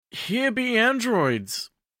Here be androids.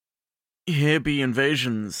 Here be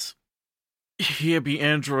invasions. Here be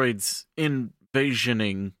androids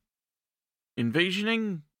invasioning.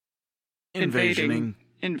 Invasioning? Invasioning.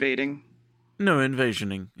 Invading. No,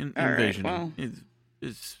 invasioning. Invasioning. Right, well.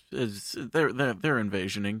 They're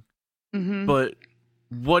invasioning. Mm-hmm. But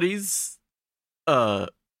what is the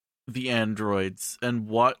androids and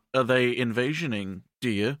what are they invasioning,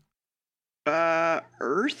 dear?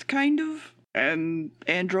 Earth, kind of. And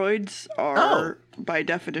androids are, by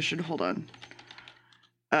definition, hold on.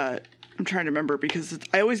 I'm trying to remember because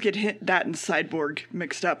I always get that and cyborg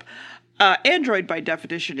mixed up. Android, by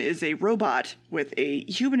definition, is a robot with a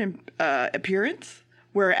human appearance,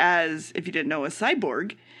 whereas, if you didn't know, a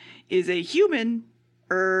cyborg is a human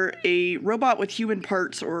or a robot with human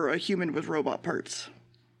parts or a human with robot parts,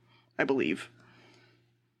 I believe.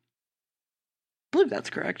 I believe that's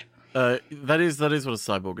correct. That is what a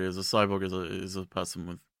cyborg is. A cyborg is a person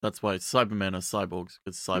with. That's why Cybermen are cyborgs.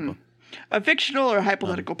 It's cyber. A fictional or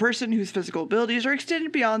hypothetical person whose physical abilities are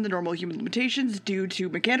extended beyond the normal human limitations due to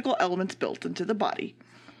mechanical elements built into the body.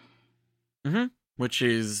 Mm-hmm. Which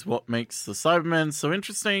is what makes the Cybermen so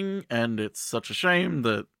interesting, and it's such a shame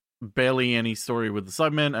that barely any story with the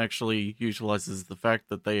Cybermen actually utilizes the fact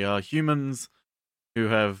that they are humans who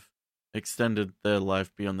have extended their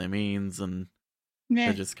life beyond their means, and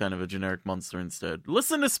they're just kind of a generic monster instead.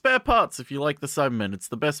 Listen to Spare Parts if you like the Cybermen. It's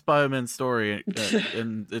the best Spider-Man story,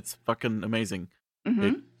 and it's fucking amazing.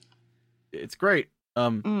 Mm-hmm. It's great.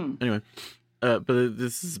 Anyway, but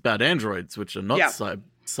this is about androids, which are not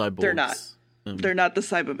cyborgs. They're not. They're not the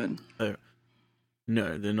Cybermen.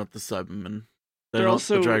 No, they're not the Cybermen. They're not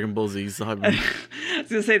also the Dragon Ball Z Cybermen. I was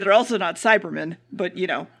gonna say they're also not Cybermen, but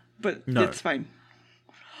no. It's fine.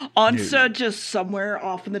 Ansa just somewhere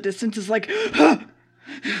off in the distance is like,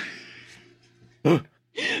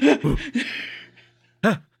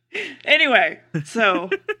 Anyway, so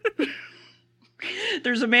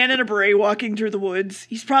there's a man in a beret walking through the woods.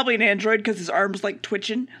 He's probably an android because his arm's like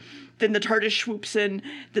twitching. Then the TARDIS swoops in.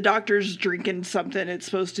 The doctor's drinking something. It's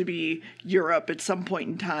supposed to be Europe at some point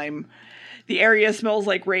in time. The area smells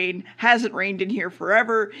like rain. Hasn't rained in here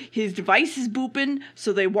forever. His device is booping,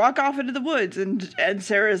 so they walk off into the woods, and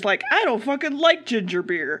Sarah's like, I don't fucking like ginger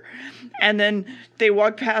beer. And then they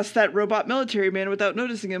walk past that robot military man without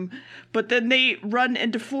noticing him. But then they run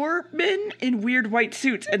into 4 men in weird white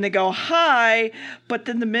suits, and they go, hi, but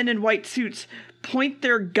then the men in white suits point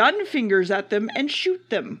their gun fingers at them and shoot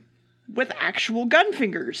them with actual gun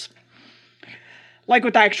fingers. Like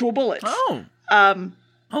with actual bullets.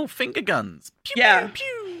 Oh, finger guns. Pew, yeah. Pew,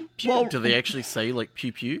 pew, pew. Well, do they actually say, like,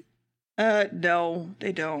 pew, pew? No,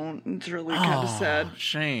 they don't. It's really kind of sad.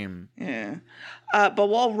 Shame. Yeah. But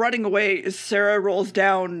while running away, Sarah rolls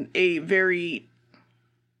down a very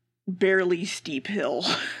barely steep hill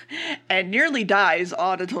and nearly dies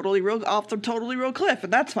on off the totally real cliff,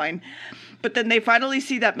 and that's fine. But then they finally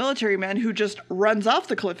see that military man who just runs off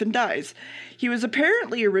the cliff and dies. He was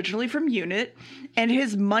apparently originally from UNIT, and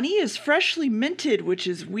his money is freshly minted, which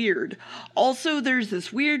is weird. Also, there's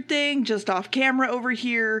this weird thing just off camera over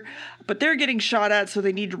here, but they're getting shot at, so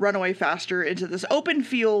they need to run away faster into this open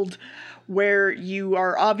field where you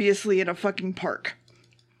are obviously in a fucking park.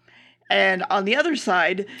 And on the other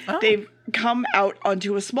side, they've come out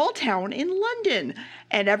onto a small town in London.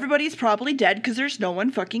 And everybody's probably dead because there's no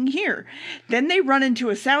one fucking here. Then they run into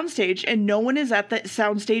a soundstage and no one is at the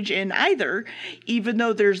soundstage inn either, even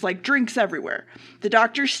though there's like drinks everywhere. The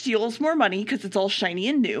doctor steals more money because it's all shiny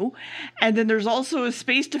and new. And then there's also a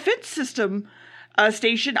space defense system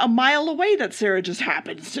station a mile away that Sarah just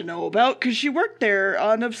happens to know about because she worked there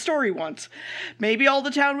on a story once. Maybe all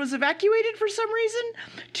the town was evacuated for some reason?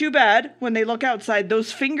 Too bad. When they look outside,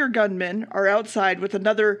 those finger gunmen are outside with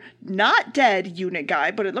another not dead unit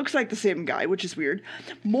guy, but it looks like the same guy, which is weird.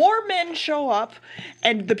 More men show up,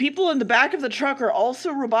 and the people in the back of the truck are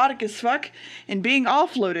also robotic as fuck and being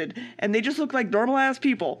offloaded, and they just look like normal-ass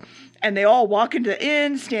people. And they all walk into the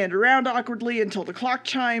inn, stand around awkwardly until the clock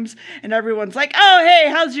chimes, and everyone's like, oh, hey,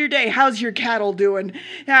 how's your day? How's your cattle doing?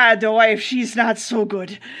 The wife, she's not so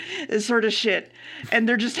good. This sort of shit. And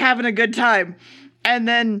they're just having a good time. And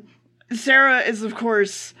then Sarah is, of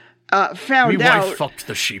course, found out. We wife fucked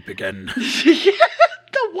the sheep again.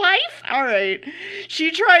 The wife? All right. She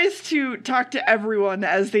tries to talk to everyone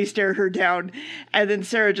as they stare her down, and then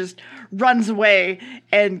Sarah just runs away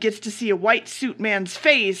and gets to see a white suit man's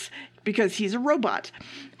face because he's a robot.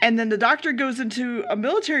 And then the doctor goes into a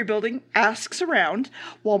military building, asks around,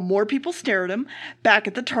 while more people stare at him. Back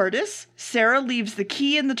at the TARDIS, Sarah leaves the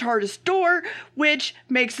key in the TARDIS door, which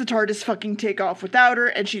makes the TARDIS fucking take off without her,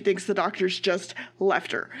 and she thinks the doctor's just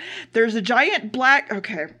left her. There's a giant black...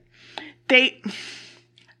 Okay,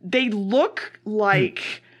 They look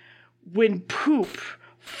like when poop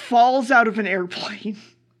falls out of an airplane.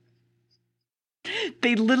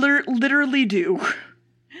 They literally do.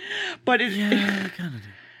 But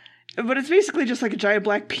but it's basically just like a giant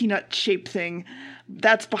black peanut shaped thing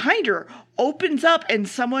that's behind her, opens up, and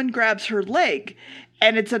someone grabs her leg.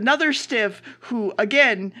 And it's another stiff who,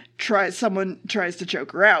 again, someone tries to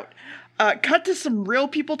choke her out. Cut to some real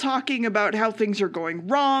people talking about how things are going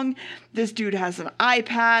wrong. This dude has an eye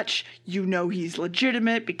patch. You know he's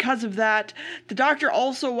legitimate because of that. The doctor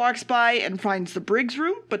also walks by and finds the Briggs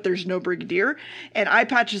room, but there's no Brigadier. And eye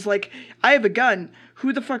patch is like, I have a gun.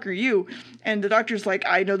 Who the fuck are you? And the doctor's like,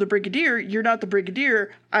 I know the Brigadier. You're not the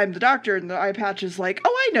Brigadier. I'm the doctor. And the eye patch is like,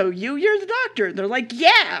 oh, I know you. You're the doctor. And they're like,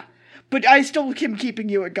 yeah, but I still am keeping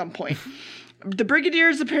you at gunpoint. The Brigadier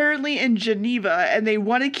is apparently in Geneva, and they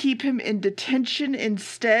want to keep him in detention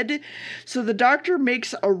instead, so the doctor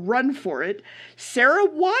makes a run for it. Sarah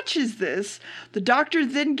watches this. The doctor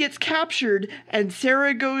then gets captured, and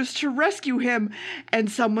Sarah goes to rescue him,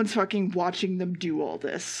 and someone's fucking watching them do all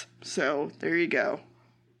this. So, there you go.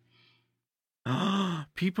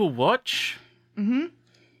 People watch? Mm-hmm.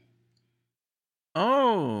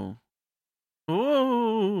 Oh.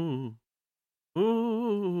 Ooh.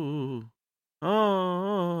 Ooh.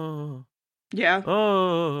 Oh. Yeah.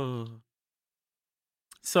 Oh.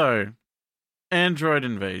 So, Android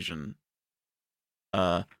Invasion.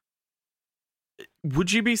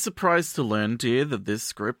 Would you be surprised to learn, dear, that this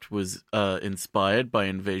script was inspired by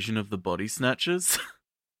Invasion of the Body Snatchers?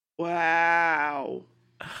 Wow.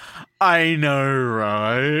 I know,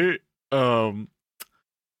 right?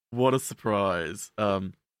 What a surprise.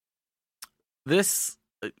 This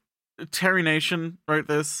Terry Nation wrote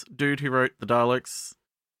this, dude who wrote the Daleks,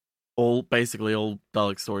 basically all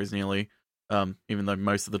Dalek stories nearly, even though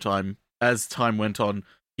most of the time, as time went on,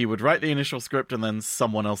 he would write the initial script and then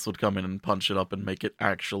someone else would come in and punch it up and make it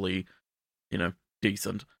actually,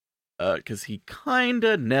 decent. Because he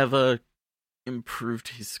kinda never improved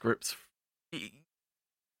his scripts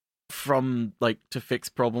from, to fix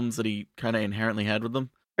problems that he kinda inherently had with them.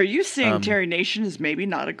 Are you saying Terry Nation is maybe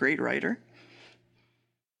not a great writer?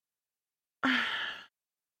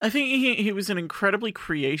 I think he was an incredibly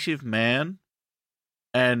creative man,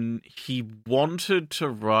 and he wanted to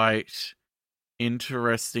write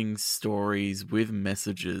interesting stories with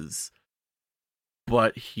messages,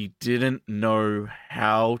 but he didn't know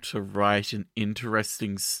how to write an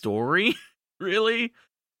interesting story, really,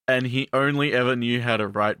 and he only ever knew how to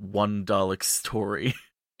write one Dalek story.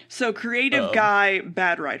 So creative guy,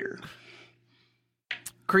 bad writer.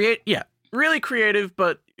 Really creative,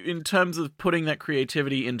 but in terms of putting that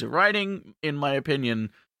creativity into writing, in my opinion,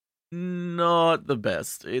 not the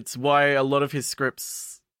best. It's why a lot of his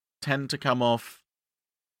scripts tend to come off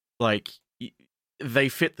like they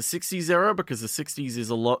fit the 60s era, because the 60s is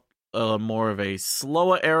a lot more of a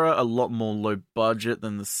slower era, a lot more low budget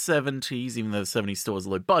than the 70s, even though the 70s still was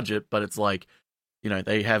low budget, but it's like,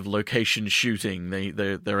 they have location shooting,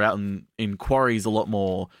 they're out in quarries a lot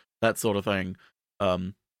more, that sort of thing.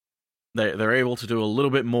 They're able to do a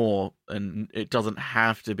little bit more, and it doesn't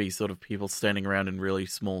have to be sort of people standing around in really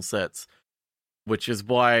small sets, which is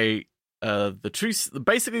why the two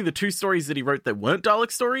stories that he wrote that weren't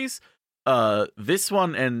Dalek stories, this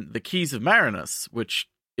one and The Keys of Marinus, which,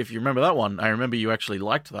 if you remember that one, I remember you actually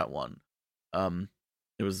liked that one.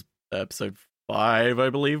 It was episode 5, I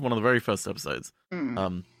believe, one of the very first episodes.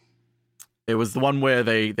 It was the one where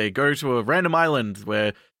they go to a random island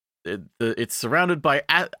where it's surrounded by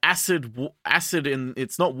acid, and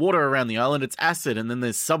it's not water around the island, it's acid, and then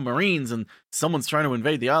there's submarines, and someone's trying to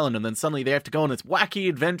invade the island, and then suddenly they have to go on this wacky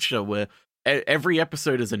adventure where every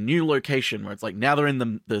episode is a new location, where it's like, now they're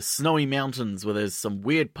in the snowy mountains where there's some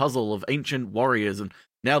weird puzzle of ancient warriors, and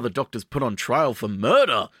now the Doctor's put on trial for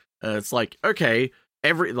murder. And it's like, okay,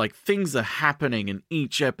 things are happening in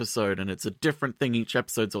each episode, and it's a different thing each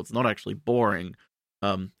episode, so it's not actually boring.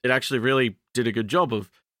 It actually really did a good job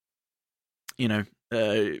of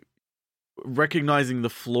recognizing the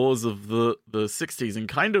flaws of the 60s and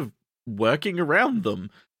kind of working around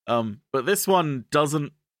them. But this one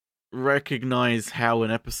doesn't recognize how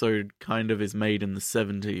an episode kind of is made in the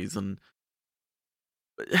 70s, and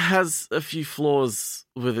it has a few flaws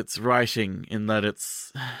with its writing in that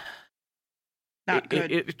it's not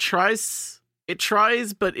good. It tries,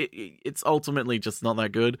 but it's ultimately just not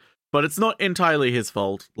that good. But it's not entirely his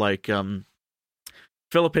fault.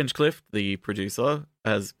 Philip Hinchcliffe, the producer,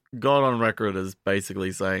 has gone on record as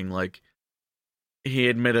basically saying, he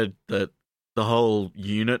admitted that the whole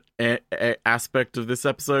unit aspect of this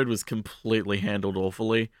episode was completely handled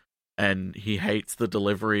awfully, and he hates the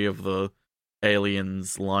delivery of the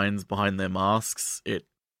aliens' lines behind their masks. It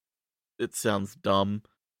sounds dumb.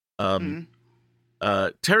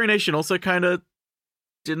 Terry Nation also kind of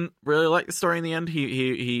didn't really like the story in the end.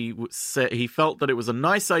 He said he felt that it was a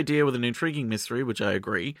nice idea with an intriguing mystery, which I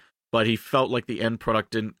agree, but he felt like the end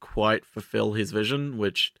product didn't quite fulfill his vision,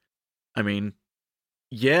 which, I mean,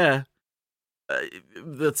 yeah,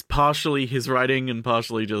 that's partially his writing and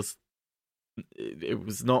partially just it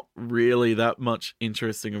was not really that much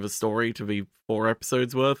interesting of a story to be 4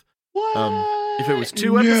 episodes worth. What? If it was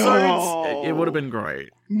 2 episodes, it would have been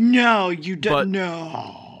great. No, you don't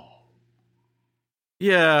know.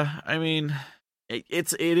 Yeah, I mean, it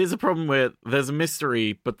is a problem where there's a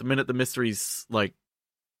mystery, but the minute the mystery's like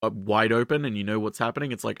wide open and you know what's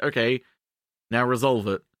happening, it's like, okay, now resolve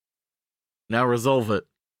it. Now resolve it.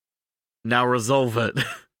 Now resolve it.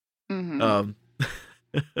 Mm-hmm.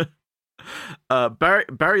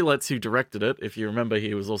 Barry Letts, who directed it, if you remember,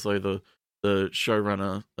 he was also the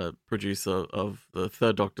showrunner, producer of the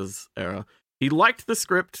Third Doctor's era. He liked the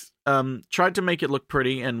script, tried to make it look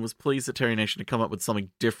pretty, and was pleased that Terry Nation had come up with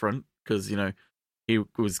something different, because, you know, he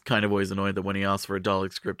was kind of always annoyed that when he asked for a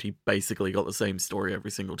Dalek script, he basically got the same story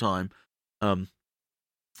every single time.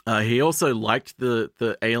 He also liked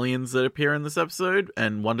the aliens that appear in this episode,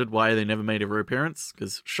 and wondered why they never made a reappearance,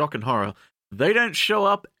 because, shock and horror, they don't show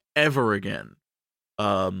up ever again.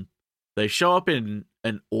 They show up in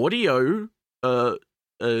an audio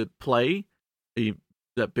play,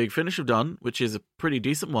 that Big Finish have done, which is a pretty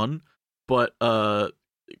decent one, but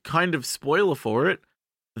kind of spoiler for it,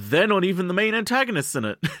 they're not even the main antagonists in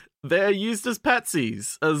it. They're used as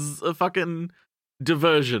patsies, as a fucking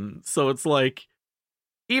diversion. So it's like,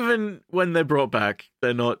 even when they're brought back,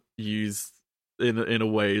 they're not used in a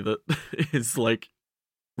way that is like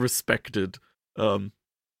respected.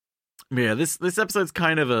 Yeah, this episode's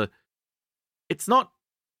kind of it's not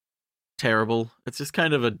terrible. It's just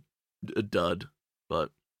kind of a dud. But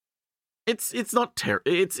it's not terrible.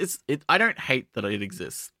 I don't hate that it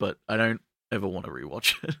exists, but I don't ever want to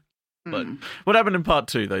rewatch it. But what happened in part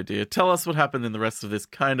 2, though, dear? Tell us what happened in the rest of this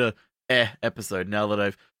kind of episode. Now that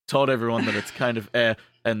I've told everyone that it's kind of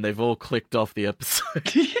and they've all clicked off the episode.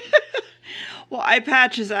 Well,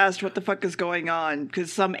 Eyepatch has asked what the fuck is going on,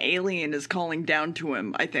 because some alien is calling down to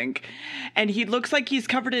him, I think. And he looks like he's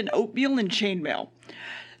covered in oatmeal and chainmail.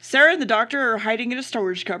 Sarah and the Doctor are hiding in a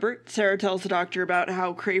storage cupboard. Sarah tells the Doctor about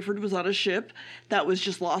how Crayford was on a ship that was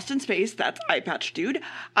just lost in space. That's Eyepatch dude.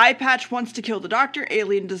 Eyepatch wants to kill the Doctor.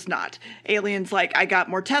 Alien does not. Alien's like, I got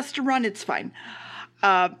more tests to run. It's fine.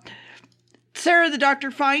 Sarah and the Doctor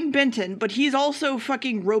find Benton, but he's also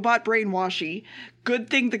fucking robot brainwashy. Good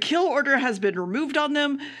thing the kill order has been removed on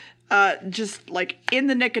them. Just like in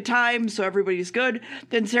the nick of time, so everybody's good.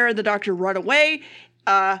 Then Sarah and the Doctor run away,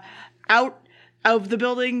 out of the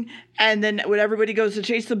building, and then when everybody goes to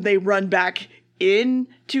chase them, they run back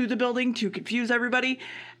into the building to confuse everybody,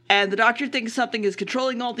 and the Doctor thinks something is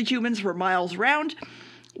controlling all the humans for miles around.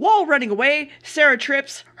 While running away, Sarah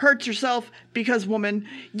trips, hurts herself, because woman.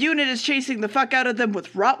 Unit is chasing the fuck out of them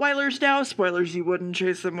with Rottweilers now. Spoilers, you wouldn't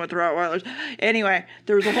chase them with Rottweilers. Anyway,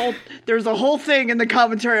 there was a whole thing in the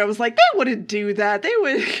commentary. I was like, they wouldn't do that. They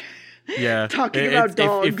would talking about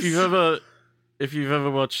dogs. If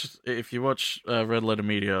you watch Red Letter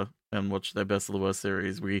Media and watch their Best of the Worst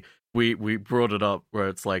series, we brought it up where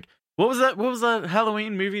it's like, what was that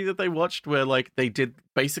Halloween movie that they watched where like they did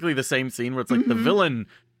basically the same scene where it's like the villain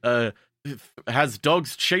has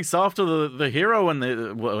dogs chase after the hero and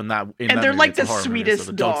they're like the sweetest movie,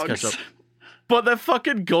 so dogs. But they're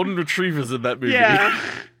fucking golden retrievers in that movie. Yeah.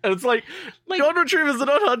 And it's like golden retrievers are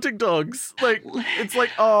not hunting dogs. Like, it's like,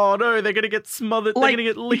 oh no, they're gonna get smothered, they're gonna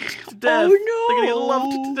get licked to death. Oh no. They're gonna get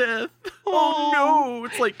loved to death. Oh no.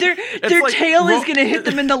 It's like their tail is gonna hit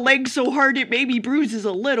them in the leg so hard it maybe bruises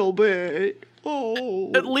a little bit.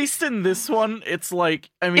 Oh. At least in this one, it's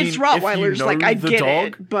like, I mean, it's Rottweilers, like I get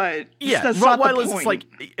it, but yeah, that's Rottweilers, not the point. It's like,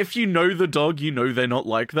 if you know the dog, you know they're not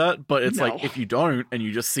like that, but it's like, if you don't, and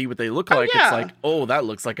you just see what they look like, it's like, oh, that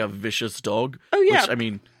looks like a vicious dog. Oh yeah. Which, I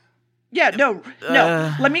mean... Yeah, no.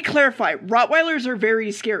 Let me clarify. Rottweilers are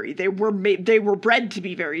very scary. They were bred to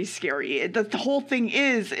be very scary. The whole thing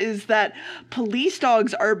is that police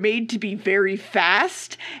dogs are made to be very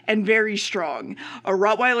fast and very strong. A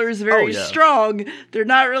Rottweiler is very strong. They're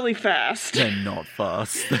not really fast. They're not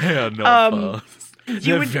fast. They are not fast.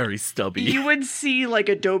 They're very stubby. You would see like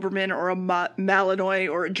a Doberman or a Malinois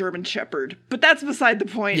or a German Shepherd, but that's beside the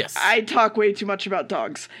point. Yes. I talk way too much about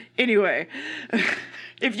dogs. Anyway,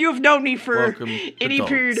 if you have known me for any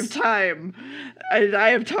period of time, I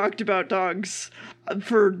have talked about dogs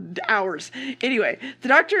for hours. Anyway, the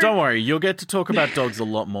doctor... Don't worry, you'll get to talk about dogs a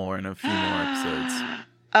lot more in a few more episodes.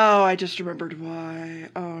 Oh, I just remembered why.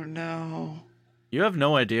 Oh, no. You have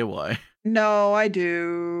no idea why. No, I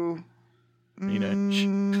do. You know,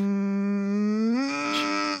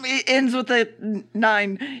 it ends with a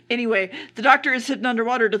 9. Anyway, the doctor is sitting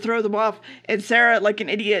underwater to throw them off, and Sarah, like an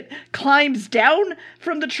idiot, climbs down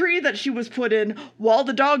from the tree that she was put in while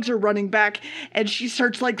the dogs are running back, and she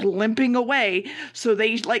starts, like, limping away. So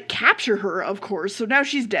they, like, capture her, of course. So now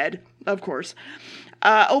she's dead, of course.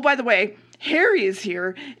 Oh, by the way, Harry is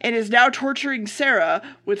here and is now torturing Sarah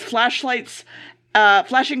with flashing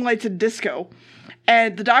lights and disco.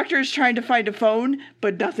 And the doctor is trying to find a phone,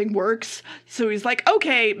 but nothing works. So he's like,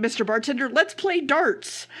 okay, Mr. Bartender, let's play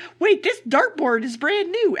darts. Wait, this dartboard is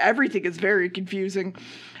brand new. Everything is very confusing.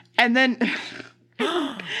 And then...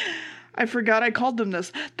 I forgot I called them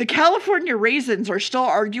this. The California Raisins are still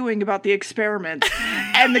arguing about the experiment.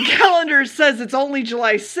 And the calendar says it's only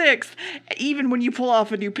July 6th. Even when you pull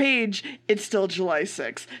off a new page, it's still July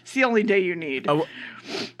 6th. It's the only day you need.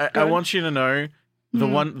 I want you to know... The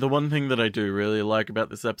one thing that I do really like about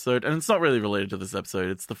this episode, and it's not really related to this episode,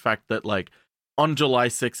 it's the fact that, like, on July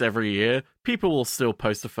 6th every year, people will still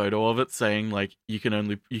post a photo of it saying, like, you can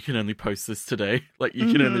only post this today. Like, you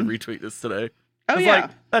can only retweet this today. Oh, it's yeah.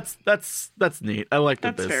 Like, that's neat. I like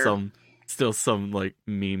that That's there's fair. still some, like,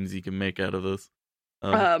 memes you can make out of this.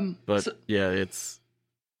 But, yeah, it's...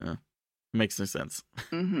 makes no sense.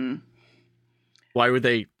 Mm-hmm. Why would,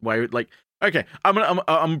 like... Okay, I'm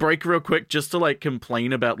gonna break real quick just to like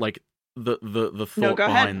complain about like the thought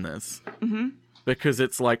behind this, because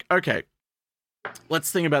it's like, okay,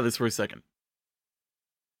 let's think about this for a second.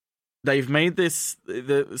 They've made this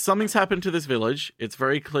something's happened to this village. It's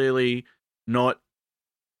very clearly not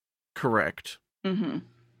correct. Mm-hmm.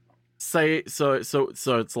 So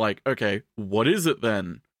it's like, okay, what is it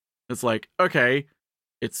then? It's like, okay,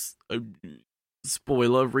 it's a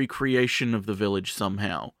spoiler recreation of the village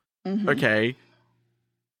somehow. Mm-hmm. Okay,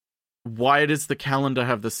 why does the calendar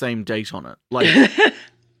have the same date on it? Like,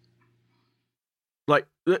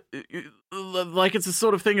 like it's a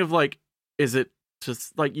sort of thing of like, is it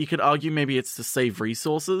just like, you could argue maybe it's to save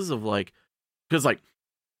resources of like, because like,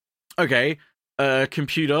 okay, a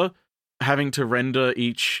computer having to render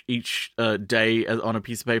each day on a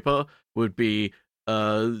piece of paper would be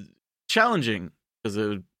challenging because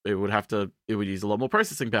it would use a lot more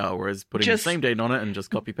processing power, whereas putting the same date on it and just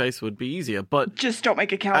copy paste would be easier. But just don't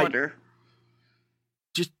make a calendar.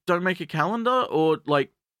 Just don't make a calendar, or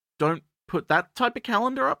like don't put that type of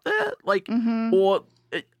calendar up there. Like, or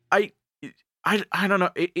I don't know.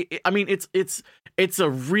 I mean, it's a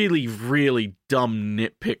really, really dumb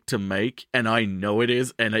nitpick to make, and I know it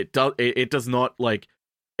is, and it does not like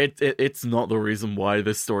it's not the reason why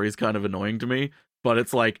this story is kind of annoying to me, but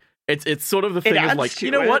it's like. It's sort of the thing of like,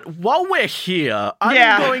 you know what? While we're here,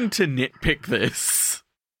 I'm going to nitpick this.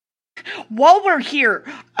 While we're here,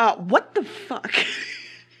 what the fuck?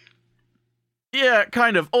 Yeah,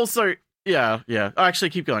 kind of. Also, yeah.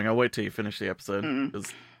 Actually, keep going. I'll wait till you finish the episode.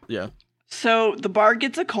 Yeah. So the bar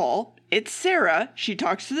gets a call. It's Sarah. She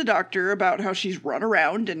talks to the doctor about how she's run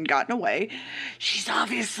around and gotten away. She's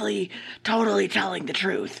obviously totally telling the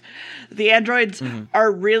truth. The androids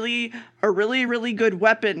are really a really, really good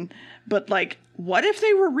weapon, but like, what if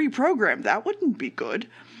they were reprogrammed? That wouldn't be good.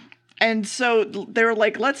 And so they're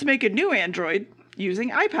like, let's make a new android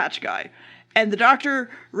using Eye Patch Guy. And the doctor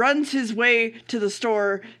runs his way to the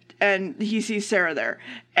store and he sees Sarah there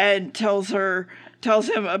and tells him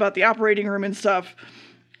about the operating room and stuff.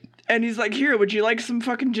 And he's like, here, would you like some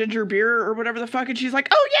fucking ginger beer or whatever the fuck? And she's like,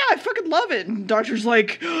 oh yeah, I fucking love it. And the doctor's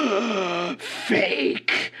like,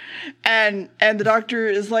 fake. And the doctor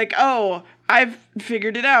is like, oh, I've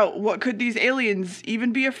figured it out. What could these aliens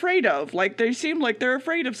even be afraid of? Like, they seem like they're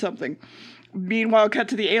afraid of something. Meanwhile, cut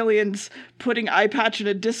to the aliens putting eye patch in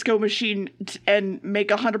a disco machine and make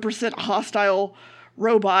 100% hostile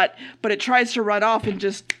robot, but it tries to run off and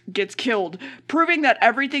just gets killed, proving that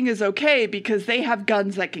everything is okay because they have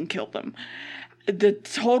guns that can kill them.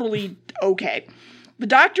 That's totally okay. The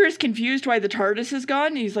doctor is confused why the TARDIS is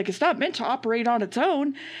gone. He's like, it's not meant to operate on its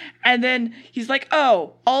own. And then he's like,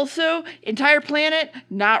 oh, also, entire planet,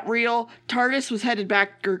 not real. TARDIS was headed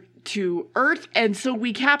back to Earth, and so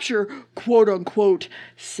we capture, quote unquote,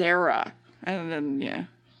 Sarah. And then, yeah.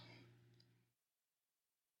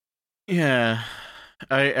 Yeah.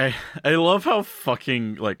 I love how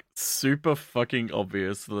fucking like super fucking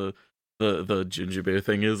obvious the ginger beer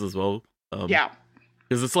thing is as well. Yeah.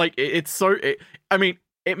 Because it's like it's so. I mean,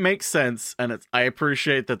 it makes sense, and I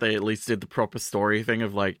appreciate that they at least did the proper story thing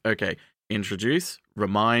of like, okay, introduce,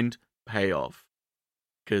 remind, pay off.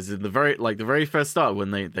 Because in the very first start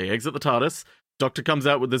when they exit the TARDIS, Doctor comes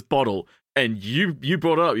out with this bottle, and you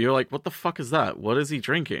brought it up. You're like, what the fuck is that? What is he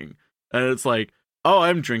drinking? And it's like, oh,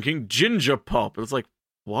 I'm drinking ginger pop. It's like,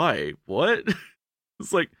 why? What?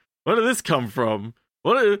 It's like, where did this come from?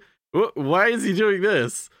 Why is he doing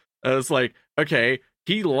this? And it's like, okay,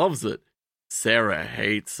 he loves it. Sarah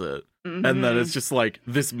hates it. Mm-hmm. And then it's just like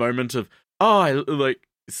this moment of, oh,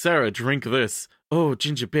 Sarah, drink this. Oh,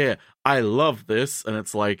 ginger beer. I love this. And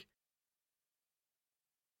it's like,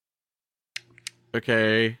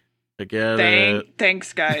 okay, I get it.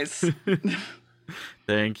 Thanks, guys.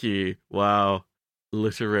 Thank you. Wow.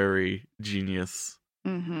 Literary genius.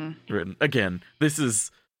 Mm-hmm. Written. Again, this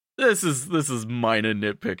is minor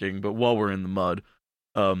nitpicking, but while we're in the mud.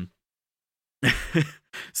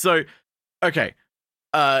 So, okay.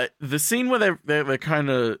 The scene where they're kind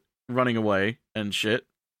of running away and shit.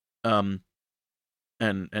 And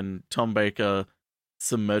Tom Baker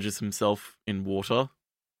submerges himself in water.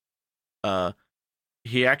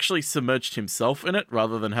 He actually submerged himself in it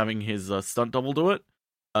rather than having his stunt double do it.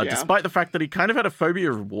 Despite the fact that he kind of had a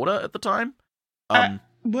phobia of water at the time.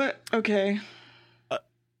 What? Okay.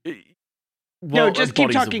 Well, no, just keep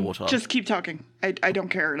bodies talking. Of water. Just keep talking. I don't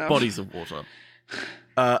care enough. Bodies of water.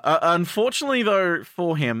 Unfortunately, though,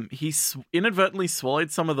 for him, he inadvertently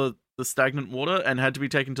swallowed some of the stagnant water and had to be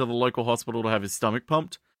taken to the local hospital to have his stomach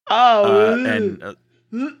pumped. Oh.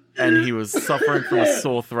 And he was suffering from a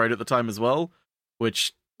sore throat at the time as well,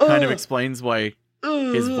 which kind of explains why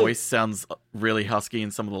his voice sounds really husky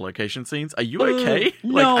in some of the location scenes. Are you okay?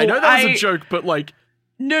 No, I know that was a joke, but like...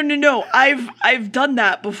 No. I've done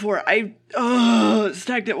that before.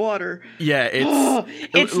 Stagnant water. Yeah,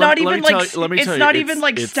 it's not even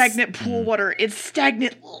like stagnant pool water. It's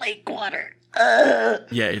stagnant lake water. Yeah,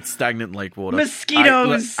 it's stagnant lake water.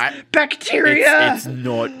 Mosquitoes, bacteria. It's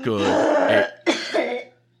not good.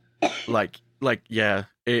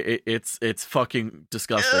 It's fucking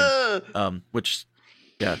disgusting. Which,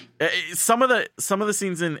 yeah, some of the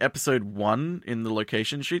scenes in episode 1 in the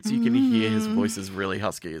location shoots, you can hear his voice is really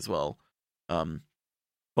husky as well.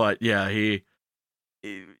 But yeah,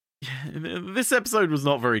 this episode was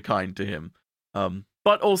not very kind to him.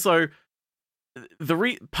 But also,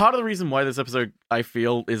 part of the reason why this episode I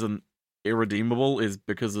feel isn't irredeemable is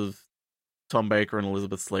because of Tom Baker and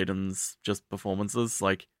Elizabeth Sladen's just performances.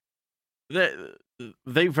 Like,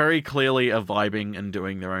 they very clearly are vibing and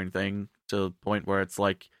doing their own thing to the point where it's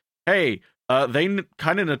like, hey, they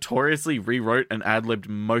kind of notoriously rewrote and ad-libbed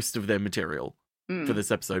most of their material for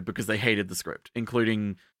this episode because they hated the script,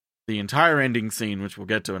 including the entire ending scene, which we'll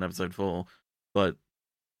get to in episode 4. But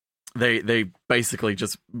they basically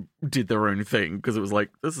just did their own thing because it was like,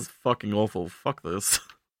 this is fucking awful. Fuck this.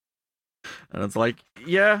 And it's like,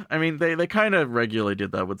 yeah, I mean, they kind of regularly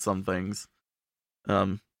did that with some things.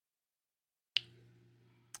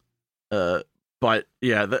 But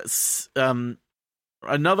yeah, that's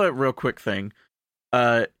another real quick thing.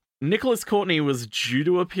 Nicholas Courtney was due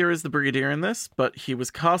to appear as the Brigadier in this, but he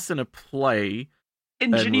was cast in a play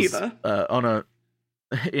in Geneva.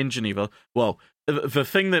 In Geneva. Well, the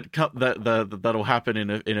thing that'll happen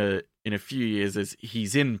in a few years is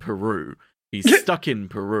he's in Peru. He's stuck in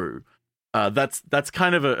Peru. That's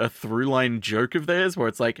kind of a through line joke of theirs where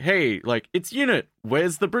it's like, hey, like, it's Unit,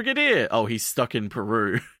 where's the Brigadier? Oh, he's stuck in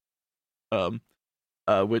Peru.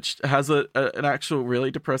 Which has an actual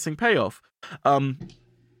really depressing payoff.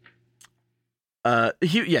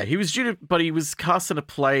 He was due to, but he was cast in a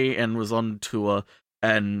play and was on tour,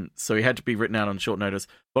 and so he had to be written out on short notice.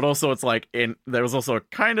 But also, it's like, there was also a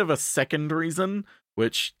kind of a second reason,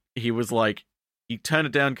 which he was like, he turned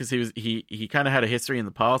it down because he kind of had a history in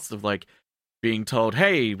the past of like being told,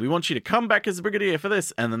 hey, we want you to come back as a Brigadier for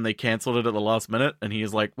this, and then they cancelled it at the last minute, and he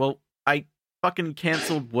was like, well, I fucking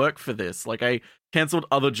cancelled work for this. Like, I cancelled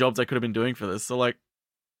other jobs I could have been doing for this. So, like,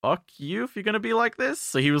 fuck you if you're gonna be like this.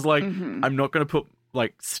 So he was like, I'm not gonna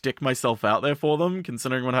stick myself out there for them,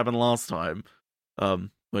 considering what happened last time.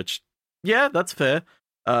 Which, yeah, that's fair.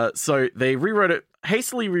 So they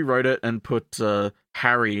hastily rewrote it and put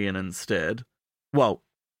Harry in instead. Well,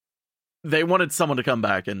 they wanted someone to come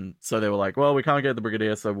back, and so they were like, well, we can't get the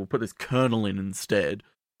Brigadier, so we'll put this Colonel in instead,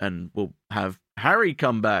 and we'll have Harry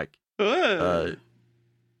come back. Yeah,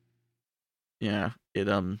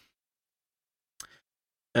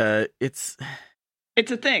 it's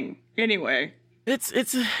a thing anyway. It's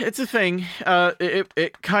a thing.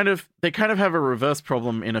 It kind of they kind of have a reverse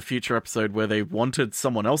problem in a future episode where they wanted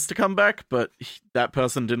someone else to come back, but that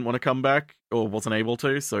person didn't want to come back or wasn't able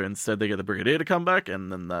to, so instead they get the Brigadier to come back,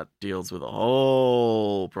 and then that deals with a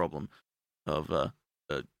whole problem of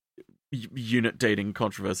unit dating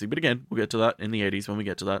controversy. But again, we'll get to that in the 80s when we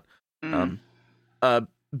get to that.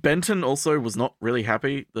 Benton also was not really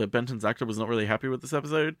happy. Benton's actor was not really happy with this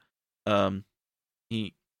episode.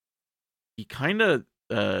 He kind of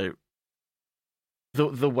the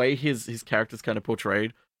way his character's kind of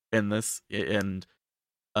portrayed in this, and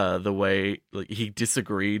the way like he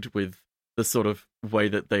disagreed with the sort of way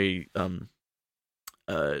that they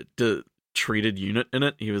treated unit in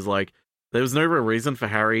it. He was like, there was no real reason for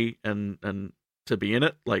Harry and to be in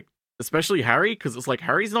it, like especially Harry, because it's like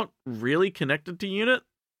Harry's not really connected to unit.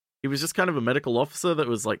 He was just kind of a medical officer that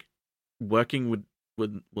was like working with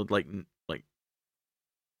like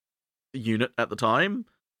unit at the time.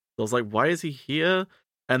 So I was like, why is he here?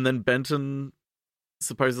 And then Benton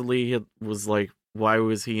supposedly was like, why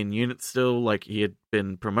was he in unit still? Like he had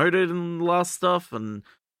been promoted in the last stuff, and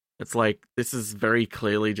it's like, this is very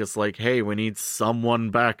clearly just like, hey, we need someone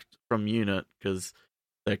back from unit, because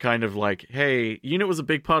they're kind of like, hey, unit was a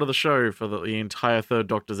big part of the show for the entire Third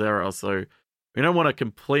Doctor's era, so we don't want to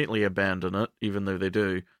completely abandon it, even though they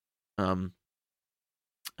do. And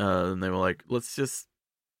they were like, let's just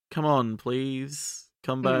come on, please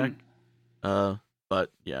come back.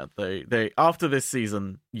 But yeah, they after this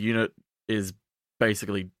season, unit is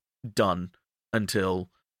basically done until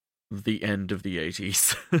the end of the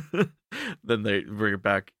 80s. Then they bring it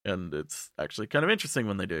back, and it's actually kind of interesting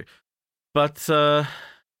when they do. But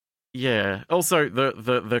yeah, also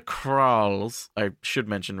the Kralls, I should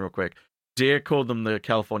mention real quick. Dear called them the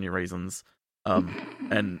California Raisins,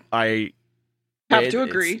 and I have to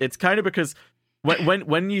agree. It's kind of because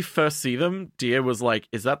when you first see them, Dear was like,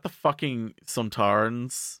 "Is that the fucking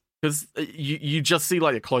Sontarans?" Because you just see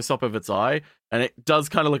like a close up of its eye, and it does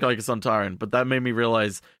kind of look like a Sontaran. But that made me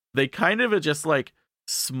realize they kind of are just like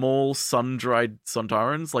small sun dried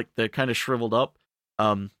Sontarans, like they're kind of shriveled up.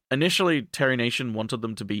 Initially, Terry Nation wanted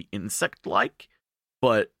them to be insect like,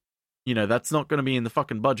 but you know that's not going to be in the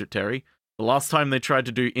fucking budget, Terry. The last time they tried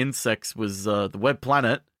to do insects was the Web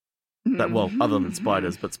Planet. That, well, other than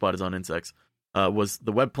spiders, but spiders aren't insects. Was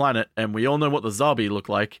the Web Planet, and we all know what the Zarbi look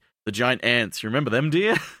like. The giant ants. You remember them,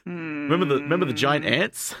 dear? Remember the giant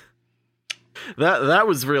ants? That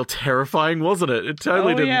was real terrifying, wasn't it? It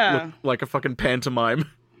totally didn't look like a fucking pantomime.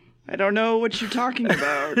 I don't know what you're talking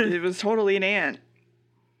about. It was totally an ant.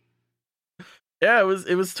 Yeah,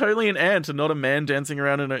 it was totally an ant and not a man dancing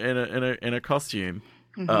around in a costume.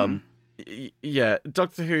 Yeah,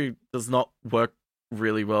 Doctor Who does not work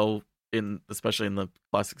really well especially in the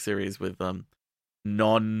classic series with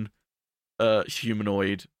non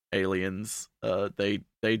humanoid aliens. They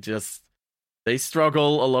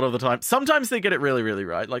struggle a lot of the time. Sometimes they get it really, really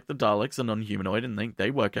right, like the Daleks are non-humanoid and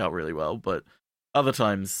they work out really well, but other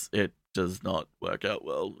times it does not work out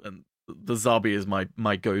well. And the Zarbi is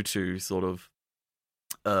my go-to sort of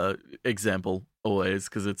example always,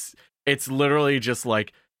 because it's literally just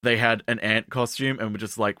like they had an ant costume and we're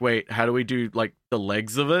just like, wait, how do we do like the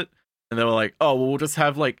legs of it? And they were like, oh, well, we'll just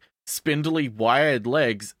have like spindly wired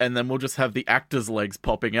legs, and then we'll just have the actor's legs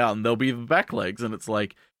popping out, and they'll be the back legs. And it's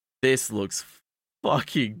like, this looks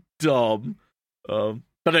fucking dumb.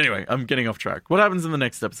 But anyway, I'm getting off track. What happens in the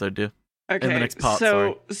next episode, dear? Okay, in the next part,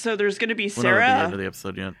 so there's going to be Sarah. We're not at the end of the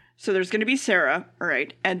episode yet. So there's going to be Sarah, all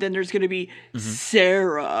right, and then there's going to be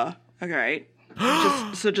Sarah, all right.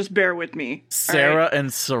 Just bear with me. Sarah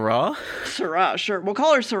and Sarah? Sarah, sure. We'll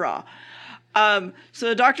call her Sarah. So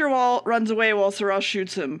the Dr. runs away while Sarah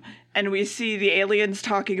shoots him, and we see the aliens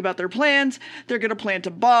talking about their plans. They're going to plant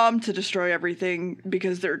a bomb to destroy everything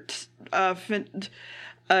because their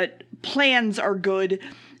plans are good.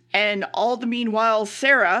 And all the meanwhile,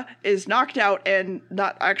 Sarah is knocked out, and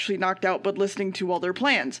not actually knocked out, but listening to all their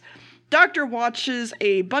plans. Doctor watches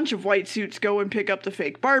a bunch of white suits go and pick up the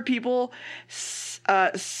fake bar people.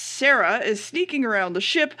 Sarah is sneaking around the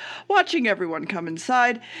ship, watching everyone come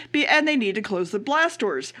inside, and they need to close the blast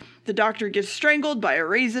doors. The Doctor gets strangled by a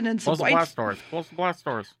raisin and some white... Close the blast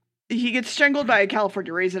doors. He gets strangled by a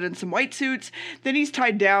California raisin and some white suits. Then he's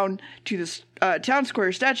tied down to this town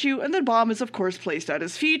square statue, and the bomb is, of course, placed at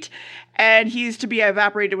his feet, and he's to be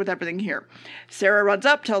evaporated with everything here. Sarah runs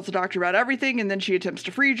up, tells the Doctor about everything, and then she attempts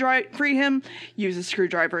to free him, uses a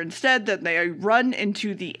screwdriver instead. Then they run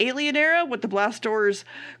into the alien era, with the blast doors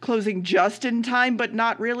closing just in time, but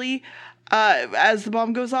not really. As the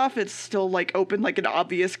bomb goes off, it's still, like, open like an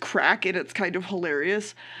obvious crack, and it's kind of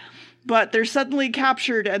hilarious. but they're suddenly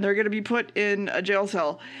captured and they're going to be put in a jail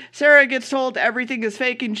cell. Sarah gets told everything is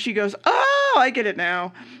fake and she goes, "Oh, I get it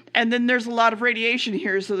now." And then there's a lot of radiation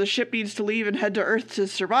here, so the ship needs to leave and head to Earth to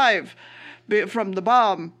survive from the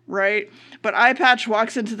bomb, right? But Eye Patch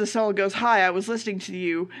walks into the cell and goes, "Hi, I was listening to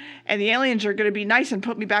you, and the aliens are going to be nice and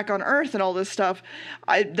put me back on Earth and all this stuff.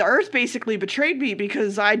 The Earth basically betrayed me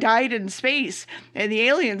because I died in space, and the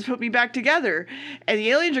aliens put me back together. And the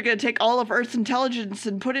aliens are going to take all of Earth's intelligence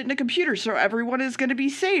and put it in a computer, so everyone is going to be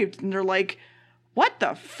saved." And they're like, "What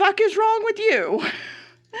the fuck is wrong with you?"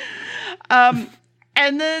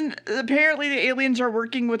 And then apparently the aliens are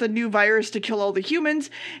working with a new virus to kill all the humans,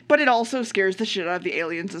 but it also scares the shit out of the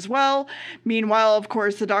aliens as well. Meanwhile, of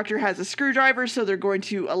course, the doctor has a screwdriver, so they're going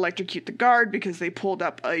to electrocute the guard because they pulled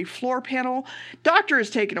up a floor panel. Doctor is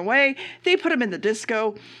taken away. They put him in the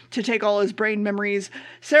disco to take all his brain memories.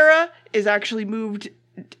 Sarah is actually moved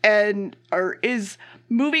is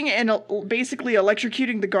moving and basically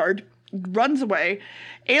electrocuting the guard. Runs away.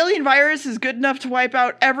 Alien virus is good enough to wipe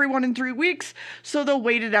out everyone in 3 weeks, so they'll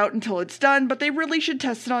wait it out until it's done, but they really should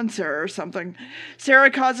test it on Sarah or something.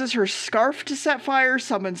 Sarah causes her scarf to set fire,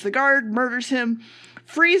 summons the guard, murders him,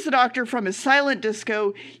 frees the doctor from his silent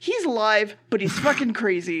disco. He's alive, but he's fucking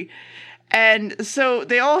crazy. And so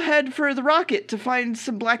they all head for the rocket to find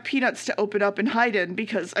some black peanuts to open up and hide in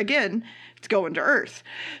because, again, it's going to Earth.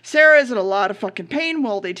 Sarah is in a lot of fucking pain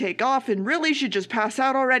while they take off and really should just pass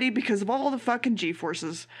out already because of all the fucking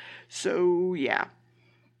G-forces. So, yeah.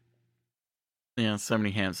 Yeah, so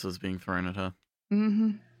many hamsters being thrown at her.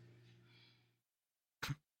 Mm-hmm.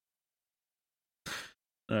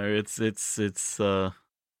 No, it's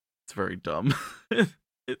very dumb.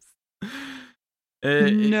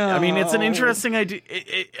 No. I mean, it's an interesting idea.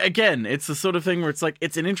 Again, it's the sort of thing where it's like,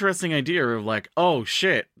 it's an interesting idea of like, oh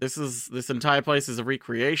shit, this entire place is a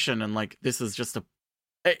recreation, and like, this is just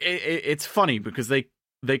it's funny because they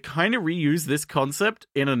kind of reuse this concept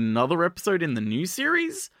in another episode in the new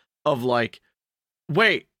series of like,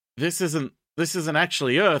 wait, this isn't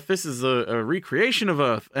actually Earth, this is a recreation of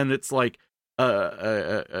Earth, and it's like,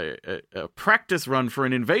 a practice run for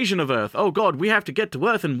an invasion of Earth. Oh god, we have to get to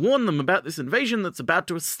Earth and warn them about this invasion that's about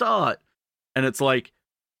to start. And it's like,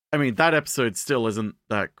 I mean, that episode still isn't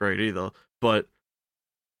that great either, but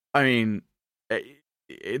I mean,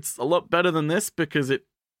 it's a lot better than this because it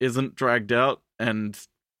isn't dragged out, and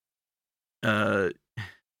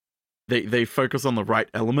they focus on the right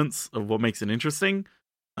elements of what makes it interesting,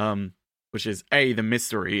 which is A, the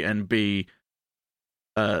mystery, and B,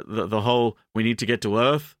 the whole we need to get to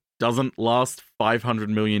Earth doesn't last 500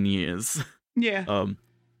 million years. Yeah.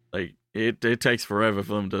 Like it takes forever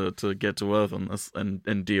for them to get to Earth on this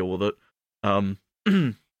and deal with it.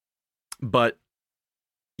 But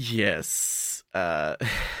yes,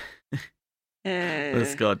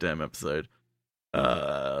 this goddamn episode.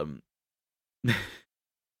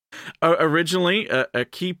 Originally, a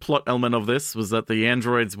key plot element of this was that the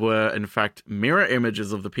androids were in fact mirror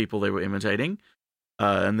images of the people they were imitating.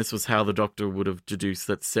 And this was how the Doctor would have deduced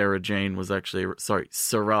that Sarah was actually a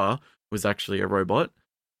robot.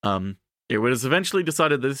 It was eventually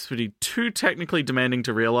decided that this would be too technically demanding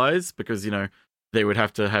to realize because, you know, they would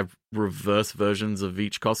have to have reverse versions of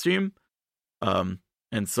each costume. And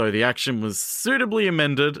so the action was suitably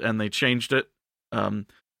amended and they changed it.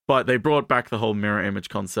 But they brought back the whole mirror image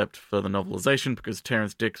concept for the novelization because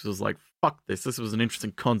Terrence Dicks was like, fuck this. This was an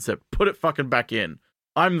interesting concept. Put it fucking back in.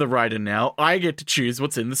 I'm the writer now. I get to choose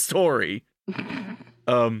what's in the story.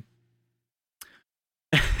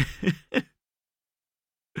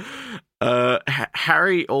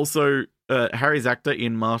 Harry also, Harry's actor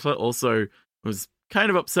Ian Marta also was kind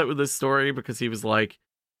of upset with this story because he was like,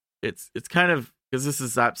 it's kind of, because this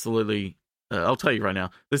is absolutely, I'll tell you right now,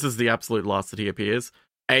 this is the absolute last that he appears.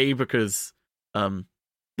 A, because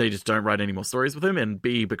they just don't write any more stories with him, and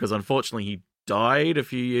B, because unfortunately he died a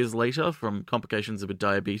few years later from complications with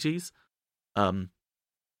diabetes. And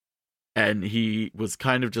he was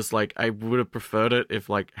kind of just like, I would have preferred it if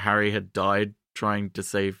like Harry had died trying to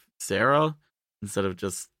save Sarah instead of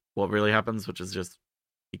just what really happens, which is just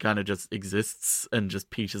he kind of just exists and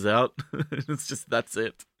just peters out. It's just, that's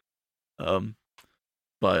it.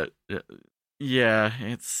 But yeah,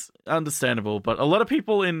 it's understandable. But a lot of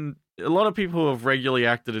people who have regularly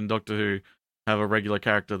acted in Doctor Who have a regular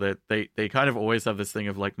character that they kind of always have this thing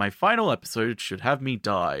of like, my final episode should have me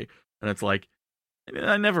die, and it's like,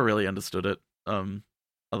 I never really understood it. Other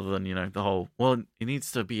than, you know, the whole, well, it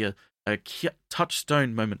needs to be a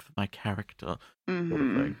touchstone moment for my character sort of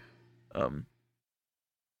thing.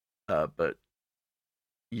 But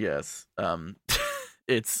yes,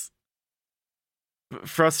 it's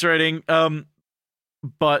frustrating.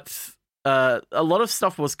 but a lot of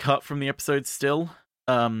stuff was cut from the episode still,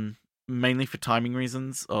 mainly for timing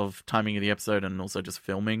reasons of timing of the episode and also just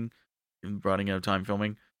filming, running out of time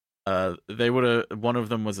filming. One of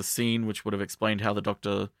them was a scene which would have explained how the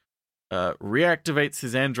Doctor reactivates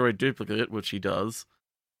his android duplicate, which he does,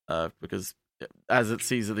 because as it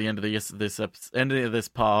sees at the end of this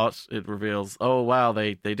part, it reveals, oh wow,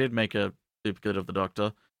 they did make a duplicate of the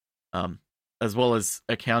Doctor, as well as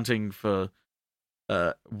accounting for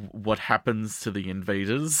what happens to the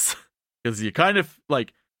invaders, because you kind of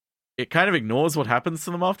like it kind of ignores what happens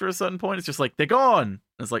to them after a certain point. It's just like they're gone. And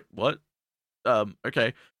it's like, what?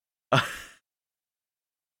 Okay.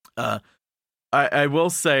 I will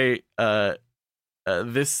say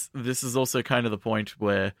this is also kind of the point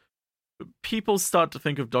where people start to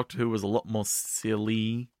think of Doctor Who as a lot more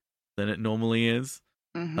silly than it normally is,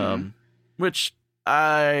 which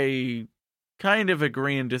I kind of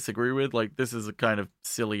agree and disagree with. Like, this is a kind of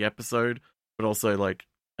silly episode, but also, like,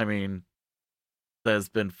 I mean, there's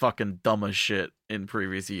been fucking dumber shit in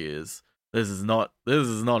previous years. This is not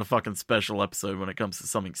a fucking special episode when it comes to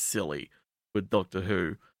something silly with Doctor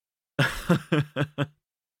Who.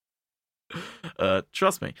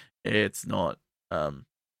 Trust me, it's not.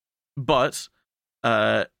 But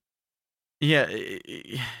yeah,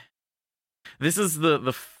 this is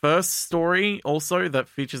the first story also that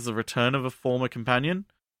features the return of a former companion,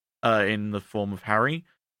 in the form of Harry,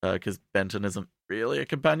 because Benton isn't really a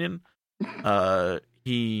companion.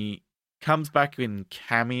 He comes back in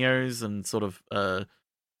cameos and sort of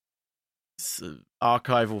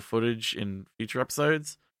archival footage in future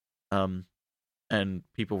episodes, and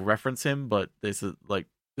people reference him, but this is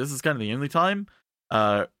kind of the only time.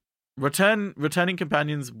 Returning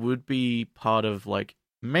companions would be part of, like,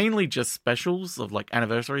 mainly just specials of, like,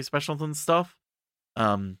 anniversary specials and stuff.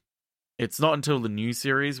 It's not until the new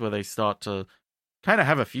series where they start to kind of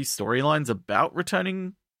have a few storylines about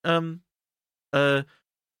returning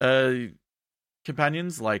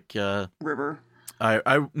companions, like River.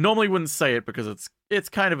 I normally wouldn't say it because it's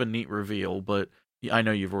kind of a neat reveal, but I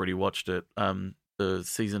know you've already watched it. The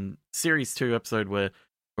series 2 episode where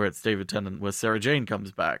it's David Tennant, where Sarah Jane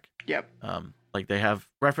comes back. Yep. Like, they have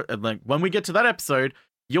like, when we get to that episode,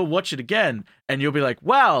 you'll watch it again and you'll be like,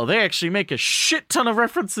 wow, they actually make a shit ton of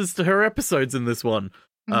references to her episodes in this one.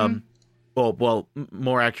 Well,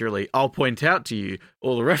 more accurately, I'll point out to you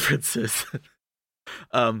all the references.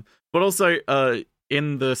 But also,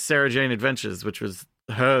 in the Sarah Jane Adventures, which was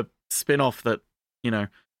her spin-off that, you know,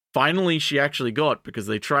 finally she actually got because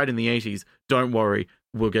they tried in the 80s. Don't worry,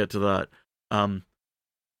 we'll get to that.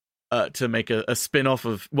 To make a spin-off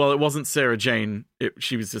of, well, it wasn't Sarah Jane.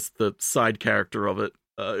 She was just the side character of it.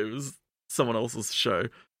 It was someone else's show.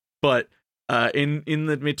 But in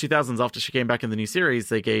the mid-2000s, after she came back in the new series,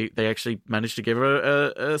 they actually managed to give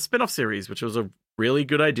her a spin-off series, which was a really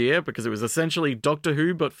good idea because it was essentially Doctor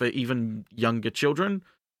Who, but for even younger children.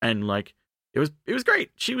 And, like, it was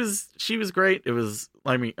great. She was great. It was,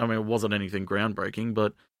 I mean, it wasn't anything groundbreaking,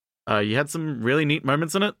 but you had some really neat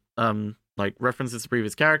moments in it. Like references to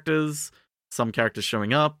previous characters, some characters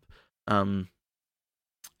showing up, and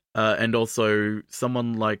also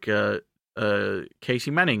someone like Katie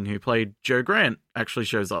Manning, who played Jo Grant, actually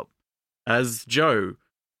shows up as Jo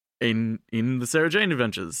in the Sarah Jane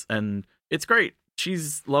Adventures, and it's great.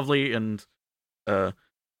 She's lovely, and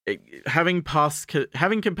having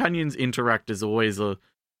companions interact is always a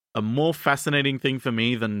more fascinating thing for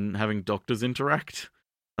me than having Doctors interact.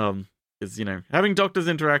 Because, you know, having Doctors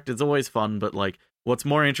interact is always fun, but, like, what's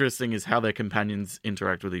more interesting is how their companions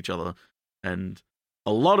interact with each other. And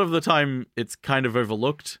a lot of the time, it's kind of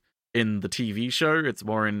overlooked in the TV show. It's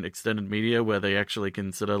more in extended media where they actually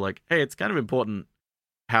consider, like, hey, it's kind of important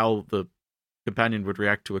how the companion would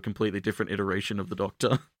react to a completely different iteration of the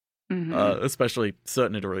Doctor. Especially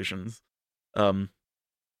certain iterations.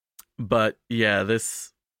 But, yeah,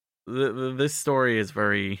 this story is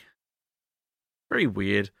very, very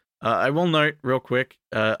weird. I will note real quick,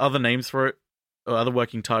 other names for it, or other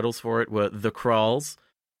working titles for it were The Kralls,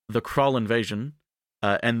 The Krull Invasion,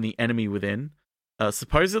 and The Enemy Within.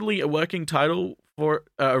 Supposedly a working title for,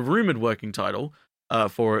 a rumored working title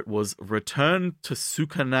for it was Return to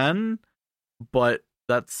Sukanan, but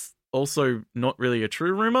that's also not really a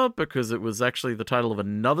true rumor because it was actually the title of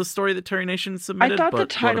another story that Terry Nation submitted. I thought but the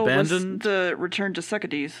title got was abandoned. The Return to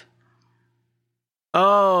Succades.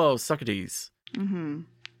 Oh, Succades. Mm-hmm.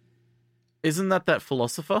 Isn't that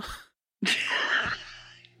philosopher?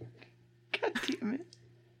 God damn it.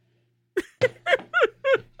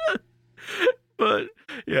 But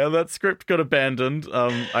Yeah, that script got abandoned.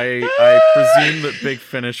 I presume that Big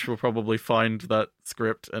Finish will probably find that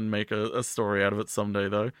script and make a story out of it someday,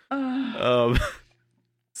 though.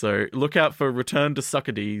 So look out for Return to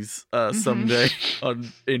Succadees someday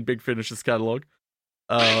in Big Finish's catalog.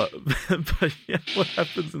 But yeah, what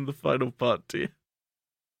happens in the final part, dear?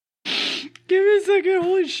 Give me a second.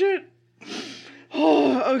 Holy shit.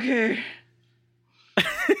 Oh, okay.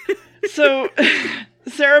 So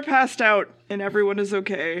Sarah passed out and everyone is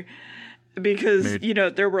okay because,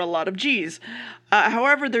 there were a lot of G's.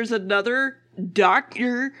 However, there's another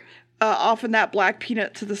doctor off in that black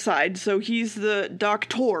peanut to the side. So he's the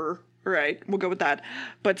doctor, right? We'll go with that.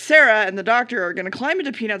 But Sarah and the doctor are going to climb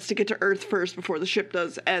into Peanuts to get to Earth first before the ship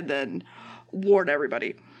does and then warn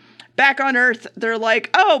everybody. Back on Earth, they're like,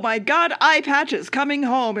 oh my god, eye patches coming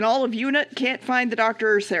home, and all of UNIT can't find the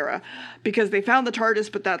Doctor or Sarah because they found the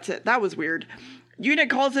TARDIS, but that's it. That was weird. UNIT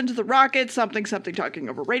calls into the rocket, something talking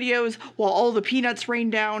over radios, while all the peanuts rain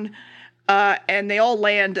down, and they all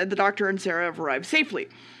land, and the Doctor and Sarah have arrived safely.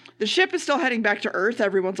 The ship is still heading back to Earth.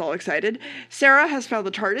 Everyone's all excited. Sarah has found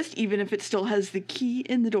the TARDIS, even if it still has the key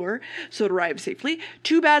in the door, so it arrives safely.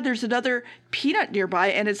 Too bad there's another peanut nearby,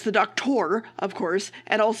 and it's the Doctor, of course,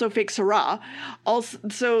 and also fake Sarah. Also,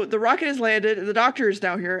 so the rocket has landed, and the Doctor is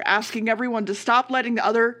now here, asking everyone to stop letting the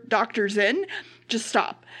other doctors in. Just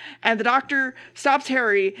stop. And the Doctor stops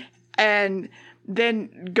Harry, and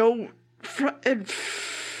then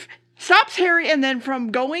stops Harry and then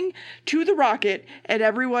from going to the rocket, and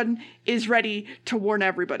everyone is ready to warn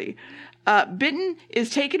everybody. Benton is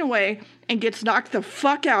taken away and gets knocked the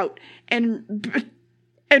fuck out and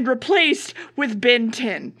replaced with Ben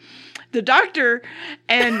 10. The Doctor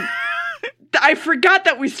and... I forgot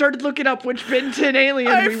that we started looking up which Ben 10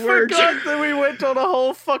 alien we were. I forgot that we went on a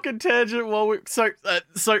whole fucking tangent while we... So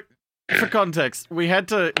for context, we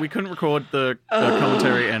couldn't record the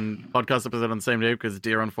commentary and podcast episode on the same day because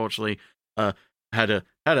Deer unfortunately had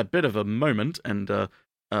a bit of a moment and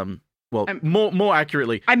more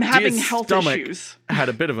accurately, I'm having Deer's health stomach issues. Had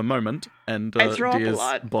a bit of a moment and I throw up a Deer's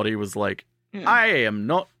lot. body was like, I am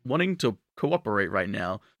not wanting to cooperate right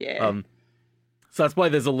now. Yeah. So that's why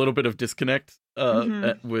there's a little bit of disconnect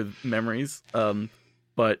with memories.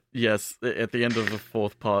 But yes, at the end of the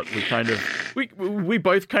fourth part, we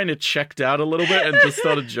both kind of checked out a little bit and just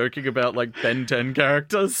started joking about like Ben 10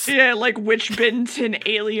 characters. Yeah, like which Ben 10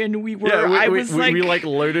 alien we were. Yeah, we like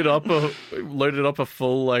loaded up a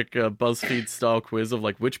full like BuzzFeed style quiz of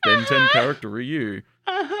like which Ben 10 character are you?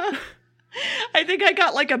 I think I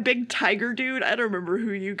got like a big tiger dude. I don't remember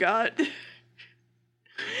who you got.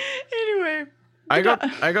 Anyway. I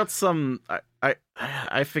got some.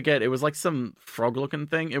 I forget. It was like some frog looking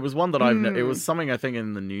thing. It was one that it was something I think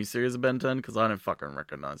in the new series of Ben 10 because I don't fucking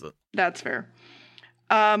recognize it. That's fair.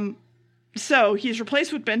 So he's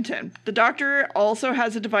replaced with Ben 10. The Doctor also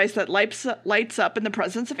has a device that lights up in the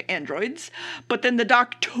presence of androids, but then the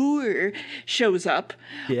Doctor shows up.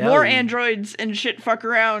 Yeah. More androids and shit fuck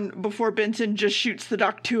around before Benton just shoots the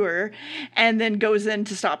Doctor and then goes in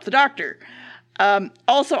to stop the Doctor.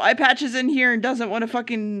 Also, Eye Patch is in here and doesn't want to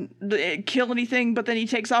fucking kill anything, but then he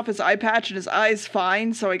takes off his eye patch and his eye's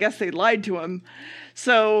fine, so I guess they lied to him.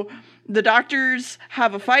 So the doctors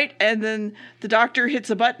have a fight, and then the Doctor hits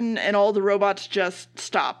a button and all the robots just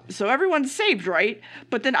stop. So everyone's saved, right?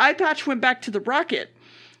 But then Eye Patch went back to the rocket.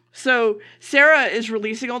 So Sarah is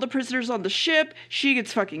releasing all the prisoners on the ship. She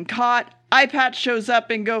gets fucking caught. Eye Patch shows up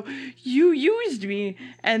and go, you used me.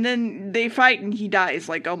 And then they fight and he dies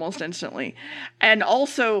like almost instantly. And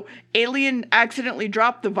also Alien accidentally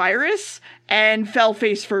dropped the virus and fell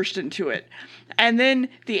face first into it. And then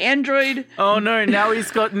the android... Oh no, now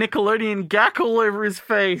he's got Nickelodeon gack all over his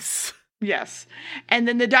face. Yes. And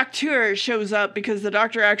then the Doctor shows up because the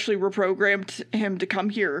Doctor actually reprogrammed him to come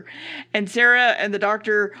here. And Sarah and the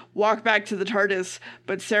Doctor walk back to the TARDIS,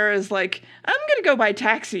 but Sarah's like, I'm gonna go by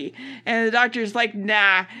taxi. And the Doctor's like,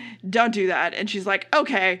 nah, don't do that. And she's like,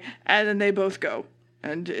 okay. And then they both go.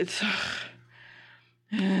 And it's...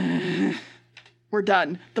 we're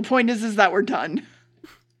done. The point is that we're done.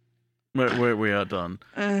 We are done.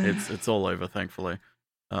 It's all over, thankfully.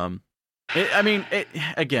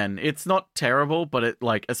 Again, it's not terrible, but it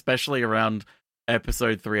like, especially around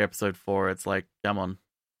episode 3, episode 4, it's like, come on,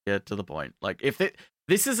 get to the point. Like,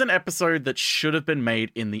 this is an episode that should have been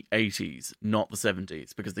made in the 80s, not the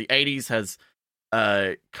 70s, because the 80s has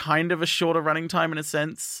kind of a shorter running time in a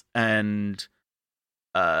sense, and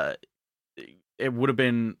it would have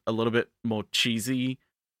been a little bit more cheesy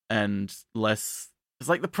and less. It's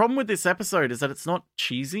like the problem with this episode is that it's not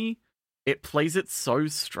cheesy; it plays it so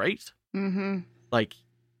straight. Mm-hmm. Like,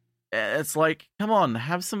 it's like, come on,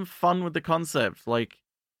 have some fun with the concept. Like,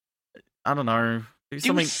 I don't know, do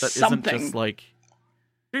something that isn't just like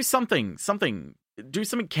do something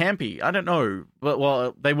campy. I don't know, but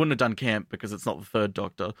well, they wouldn't have done camp because it's not the Third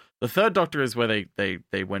Doctor. The Third Doctor is where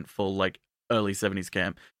they went full like early 70s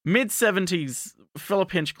camp. Mid 70s,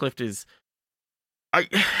 Philip Hinchcliffe is.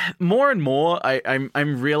 More and more,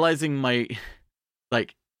 I'm realizing my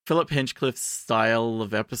like Philip Hinchcliffe's style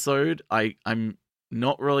of episode. I'm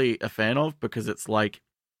not really a fan of because it's like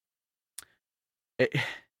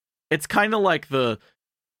it's kind of like the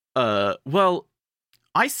well,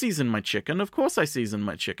 I season my chicken. Of course, I season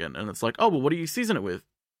my chicken, and it's like, oh well, what do you season it with?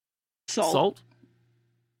 Salt.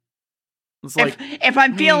 It's like if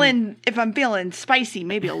I'm feeling spicy,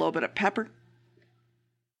 maybe a little bit of pepper.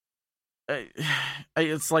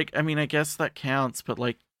 It's like, I mean, I guess that counts, but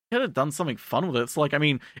like, you could have done something fun with it. It's like, I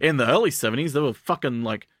mean, in the early 70s, they were fucking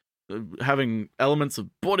like having elements of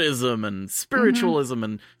Buddhism and spiritualism,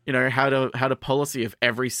 and you know how to policy if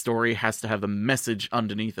every story has to have a message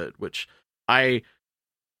underneath it, which I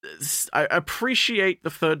appreciate the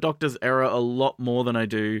Third Doctor's era a lot more than I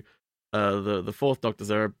do the Fourth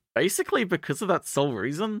Doctor's era, basically because of that sole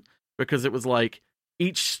reason, because it was like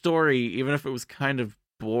each story, even if it was kind of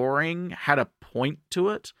boring, had a point to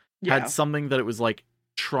it, had something that it was like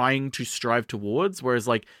trying to strive towards, whereas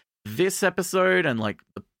like this episode and like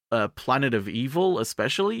the Planet of Evil,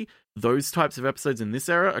 especially those types of episodes in this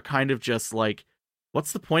era, are kind of just like,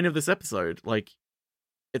 what's the point of this episode? Like,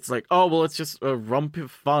 it's like, oh well, it's just a romp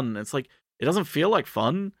of fun. It's like, it doesn't feel like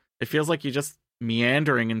fun. It feels like you're just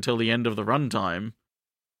meandering until the end of the runtime,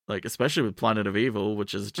 like especially with Planet of Evil,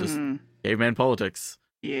 which is just caveman politics.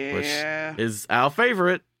 Yeah, which is our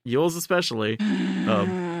favorite, yours especially.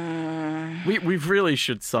 We really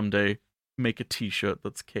should someday make a T-shirt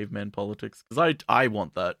that's caveman politics, because I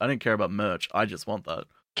want that. I don't care about merch. I just want that.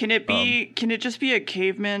 Can it be? Can it just be a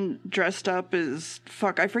caveman dressed up as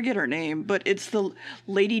I forget her name, but it's the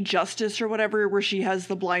Lady Justice or whatever, where she has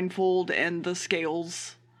the blindfold and the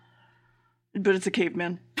scales, but it's a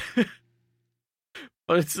caveman.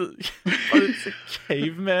 But it's a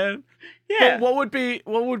caveman. Yeah. What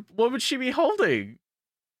would she be holding?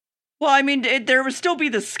 Well, I mean, there would still be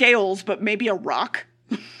the scales, but maybe a rock.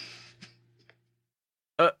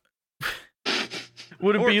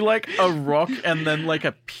 Would it be like a rock and then like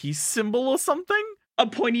a peace symbol or something? A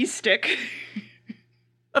pointy stick.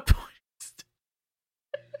 A pointy stick.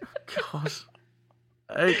 God.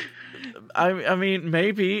 I mean,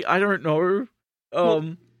 maybe. I don't know.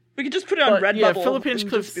 We could just put it on Redbubble. Philip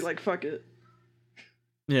Hinchcliffe and just be like, fuck it.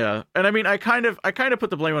 Yeah, and I mean, I kind of put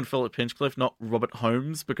the blame on Philip Hinchcliffe, not Robert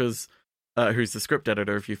Holmes, because who's the script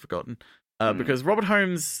editor, if you've forgotten, because Robert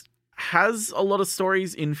Holmes has a lot of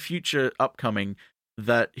stories in future upcoming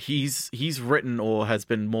that he's written or has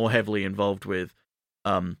been more heavily involved with,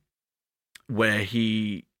 where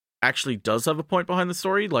he actually does have a point behind the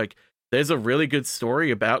story. Like, there's a really good story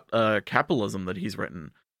about capitalism that he's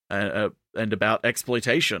written, and about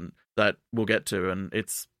exploitation that we'll get to, and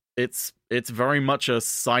it's very much a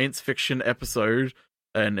science fiction episode,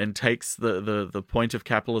 and takes the point of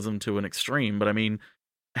capitalism to an extreme. But I mean,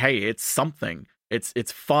 hey, it's something.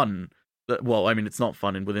 It's fun. Well, I mean, it's not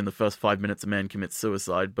fun, and within the first 5 minutes, a man commits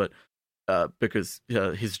suicide, but because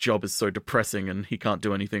his job is so depressing and he can't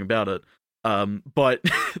do anything about it. But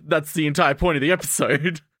that's the entire point of the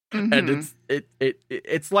episode, and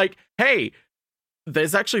it's like, hey,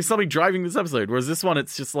 there's actually something driving this episode. Whereas this one,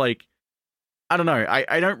 it's just like, I don't know.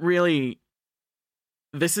 I don't really.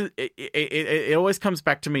 This is it always comes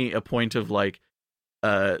back to me a point of like,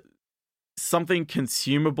 something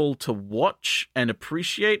consumable to watch and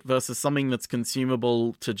appreciate versus something that's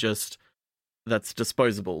consumable to that's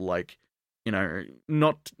disposable. Like, you know,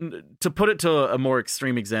 not to put it to a more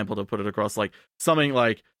extreme example, to put it across, like something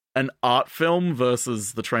like an art film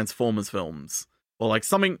versus the Transformers films, or like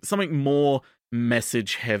something more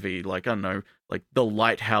message heavy, like, I don't know, like The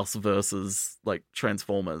Lighthouse versus like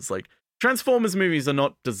Transformers. Like, Transformers movies are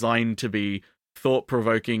not designed to be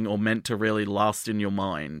thought-provoking or meant to really last in your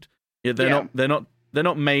mind. Yeah, they're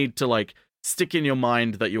not made to like stick in your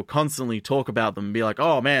mind that you'll constantly talk about them and be like,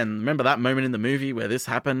 oh man, remember that moment in the movie where this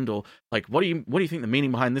happened, or like, what do you think the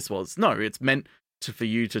meaning behind this was? No, it's meant for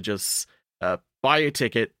you to just buy a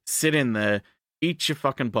ticket, sit in there, eat your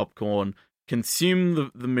fucking popcorn,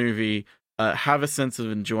 consume the movie, have a sense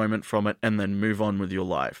of enjoyment from it, and then move on with your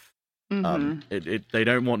life. They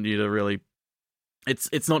don't want you to really.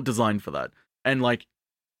 It's not designed for that. And like,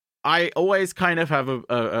 I always kind of have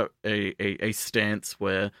a stance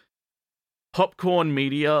where popcorn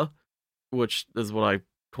media, which is what I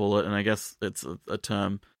call it, and I guess it's a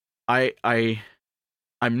term, I'm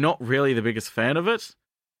not really the biggest fan of it,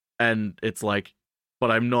 and it's like,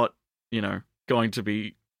 but I'm not going to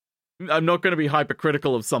be. I'm not going to be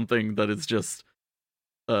hypercritical of something that is just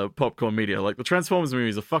popcorn media. Like the Transformers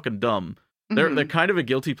movies are fucking dumb. They're kind of a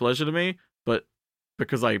guilty pleasure to me, but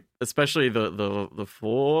because especially the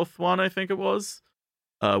fourth one, I think it was,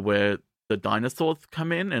 where the dinosaurs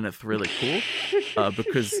come in, and it's really cool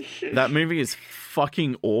because that movie is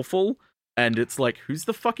fucking awful, and it's like, who's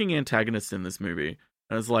the fucking antagonist in this movie?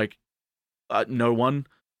 And it's like, no one.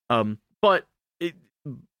 But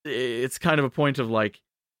it's kind of a point of like,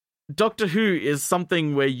 Doctor Who is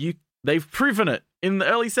something where they've proven it in the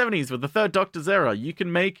early 70s with the Third Doctor's era. You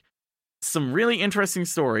can make some really interesting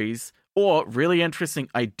stories or really interesting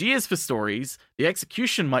ideas for stories. The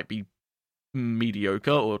execution might be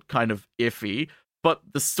mediocre or kind of iffy, but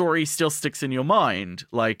the story still sticks in your mind.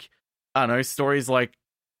 Like, I don't know, stories like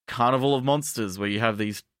Carnival of Monsters, where you have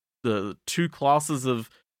the two classes of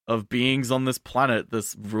beings on this planet,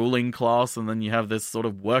 this ruling class, and then you have this sort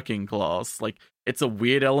of working class. Like, it's a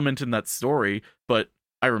weird element in that story, but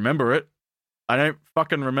I remember it. I don't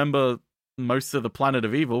fucking remember most of the Planet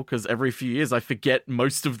of Evil, because every few years I forget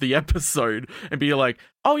most of the episode and be like,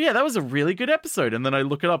 oh yeah, that was a really good episode, and then I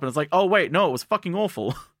look it up and it's like, oh wait, no, it was fucking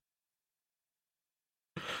awful.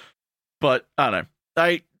 But I don't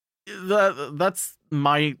know. That's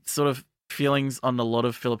my sort of feelings on a lot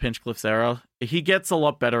of Philip Hinchcliffe's era. He gets a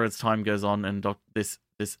lot better as time goes on, and this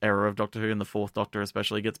era of Doctor Who and the Fourth Doctor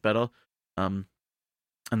especially gets better. And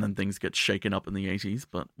then things get shaken up in the 80s,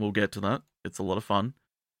 but we'll get to that. It's a lot of fun.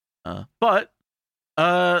 But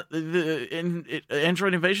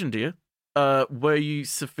Android Invasion, dear, were you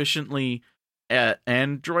sufficiently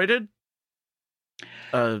androided?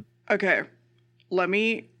 Okay, let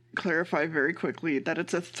me clarify very quickly that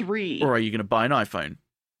it's a 3. Or are you going to buy an iPhone?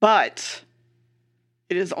 But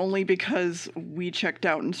it is only because we checked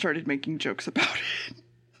out and started making jokes about it.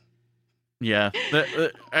 Yeah.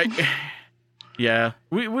 Yeah.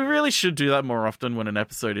 We really should do that more often when an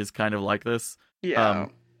episode is kind of like this. Yeah.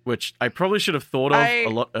 Which I probably should have thought of a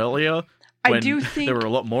lot earlier. When I do think there were a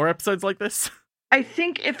lot more episodes like this. I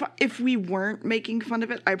think if we weren't making fun of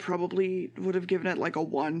it, I probably would have given it like a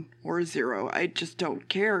 1 or a 0. I just don't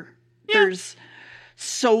care. Yeah. There's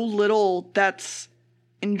so little that's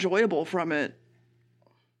enjoyable from it.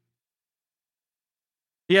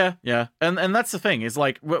 Yeah, and that's the thing, is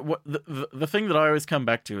like the thing that I always come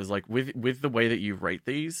back to is like with the way that you rate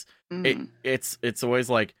these, it's always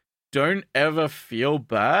like, don't ever feel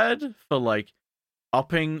bad for like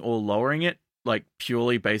upping or lowering it, like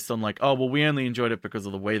purely based on like, oh well, we only enjoyed it because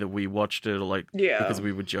of the way that we watched it, or like because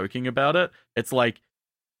we were joking about it. It's like,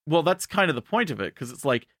 well, that's kind of the point of it, because it's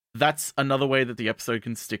like, that's another way that the episode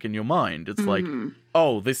can stick in your mind. It's like,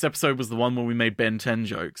 oh, this episode was the one where we made Ben 10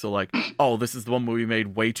 jokes, or like, oh, this is the one where we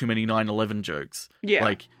made way too many 9/11 jokes. Yeah,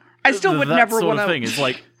 like I still would never want to. Thing is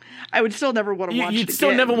like, I would still never want to watch it. You'd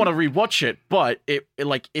still never want to rewatch it, but it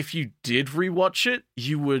like, if you did rewatch it,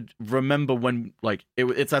 you would remember when, like,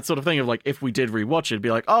 it's that sort of thing of like, if we did rewatch it, it'd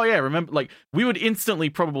be like, oh yeah, remember, like, we would instantly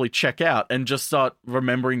probably check out and just start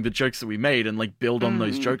remembering the jokes that we made and like build on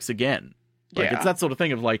those jokes again. Like, it's that sort of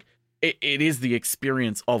thing of like, it is the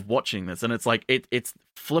experience of watching this, and it's like, it's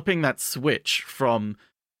flipping that switch from,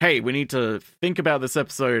 hey, we need to think about this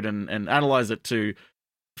episode and analyze it, to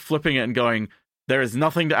flipping it and going, there is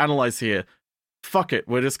nothing to analyze here. Fuck it.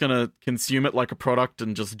 We're just going to consume it like a product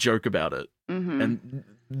and just joke about it. And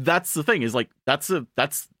that's the thing, is like, that's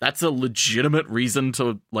a legitimate reason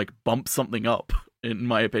to like bump something up, in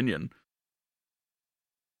my opinion.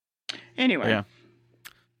 Anyway.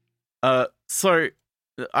 Yeah. So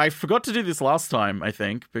I forgot to do this last time, I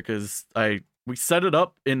think, because we set it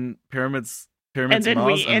up in Pyramids and then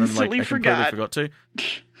Mars, we instantly I forgot to.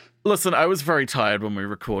 Listen, I was very tired when we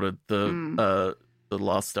recorded the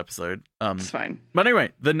last episode. It's fine. But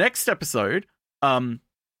anyway, the next episode, so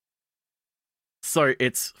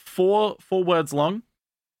it's four words long.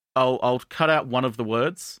 I'll cut out one of the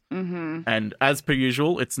words, and as per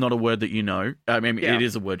usual, it's not a word that you know. I mean, it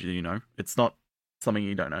is a word that you know. It's not something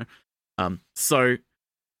you don't know. So,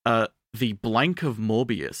 the blank of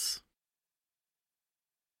Morbius.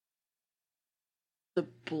 The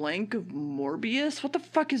blank of Morbius? What the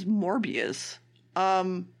fuck is Morbius?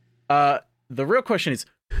 The real question is,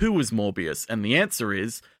 who is Morbius? And the answer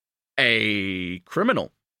is a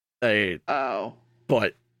criminal. But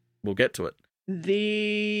we'll get to it.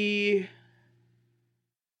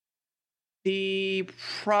 The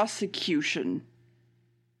prosecution.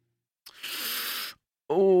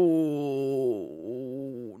 Oh,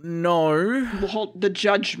 no. The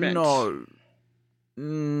judgment. No.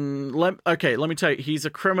 Let me tell you, he's a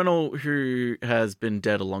criminal who has been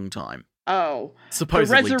dead a long time. Oh.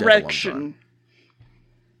 Supposedly the resurrection. Dead a long time.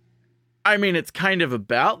 I mean, it's kind of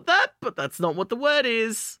about that, but that's not what the word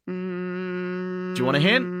is. Do you want a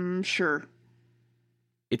hint? Sure.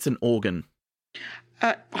 It's an organ.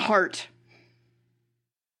 Heart.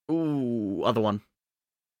 Ooh, other one.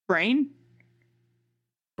 Brain?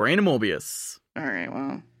 Brain of Morbius. All right,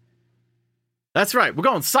 well. That's right. We're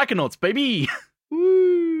going Psychonauts, baby.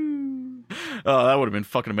 Woo! Oh, that would have been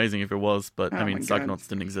fucking amazing if it was, but I mean, my Psychonauts God.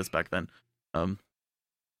 didn't exist back then.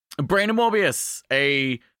 Brain of Morbius,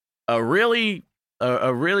 a really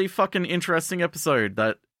fucking interesting episode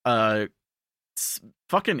that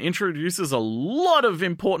fucking introduces a lot of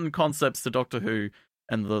important concepts to Doctor Who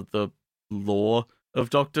and the lore of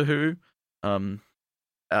Doctor Who.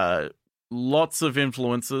 Lots of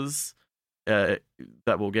influences that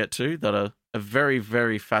we'll get to that are very,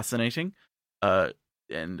 very fascinating.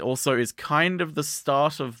 And also is kind of the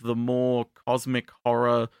start of the more cosmic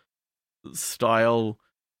horror style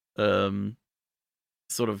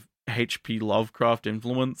sort of H.P. Lovecraft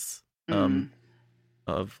influence.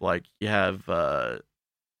 Of like, you have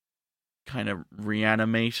kind of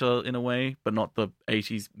Reanimator in a way, but not the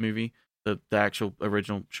 80s movie, the actual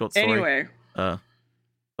original short story. Anyway. But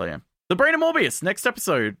yeah. The Brain of Morbius, next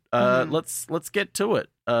episode. Let's get to it.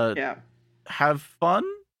 Yeah. Have fun?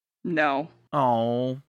 No. Oh.